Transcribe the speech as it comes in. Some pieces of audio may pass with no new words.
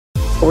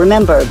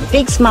Remember,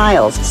 big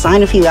smiles,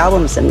 sign a few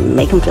albums, and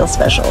make them feel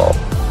special.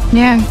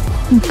 Yeah,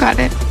 got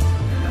it.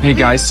 Hey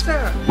guys,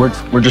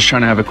 we're just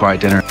trying to have a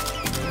quiet dinner.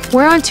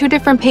 We're on 2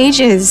 different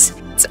pages.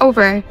 It's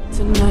over.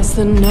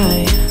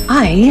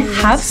 I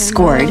have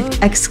scored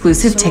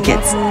exclusive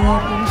tickets.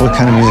 What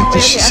kind of music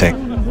does she sing?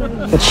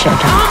 It's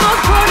showtime.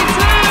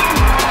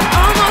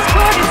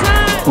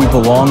 We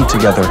belong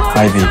together,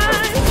 Ivy.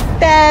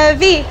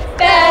 Bevy!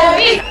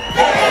 Bevy!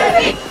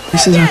 Bevy!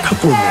 This is our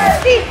couple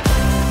night.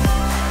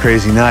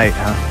 Crazy night,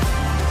 huh?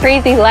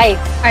 Crazy life.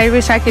 I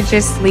wish I could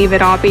just leave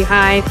it all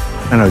behind.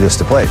 I know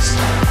just a place.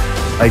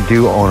 I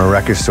do own a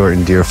record store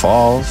in Deer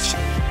Falls.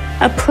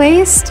 A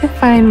place to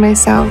find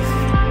myself.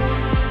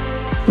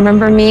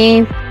 Remember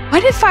me?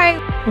 What if I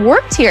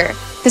worked here?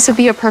 This would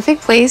be a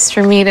perfect place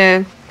for me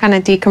to kind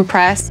of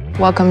decompress.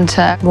 Welcome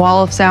to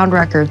Wall of Sound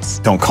Records.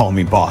 Don't call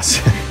me boss.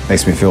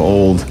 Makes me feel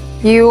old.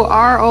 You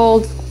are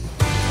old.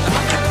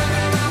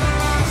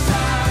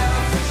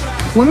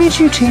 What made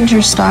you change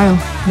your style?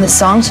 The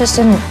songs just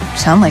didn't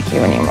sound like you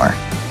anymore.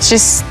 It's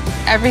just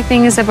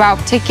everything is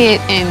about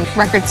ticket and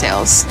record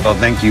sales. Well,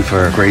 thank you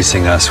for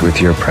gracing us with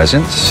your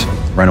presence,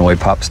 runaway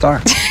pop star.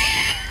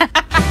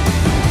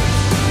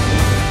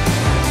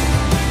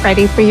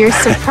 Ready for your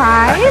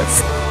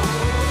surprise?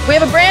 We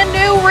have a brand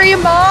new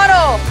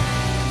remodel.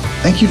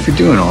 Thank you for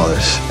doing all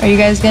this. Are you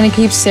guys gonna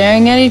keep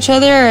staring at each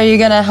other, or are you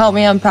gonna help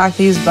me unpack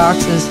these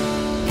boxes?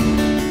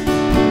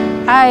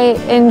 I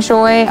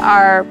enjoy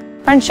our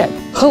friendship.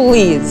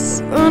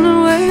 Please.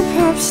 Runaway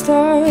pop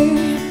star,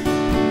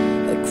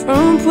 like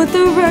Crump with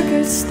the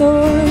record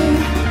store.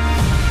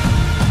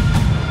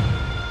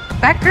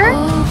 Becker?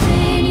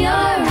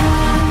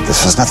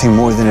 This was nothing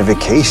more than a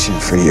vacation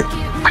for you.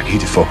 I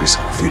need to focus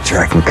on the future.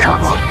 I can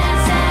count on.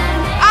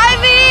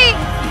 Ivy!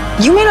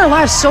 You made our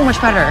lives so much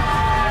better.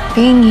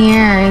 Being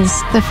here is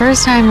the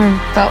first time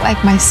I felt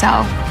like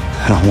myself.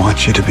 I don't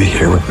want you to be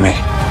here with me.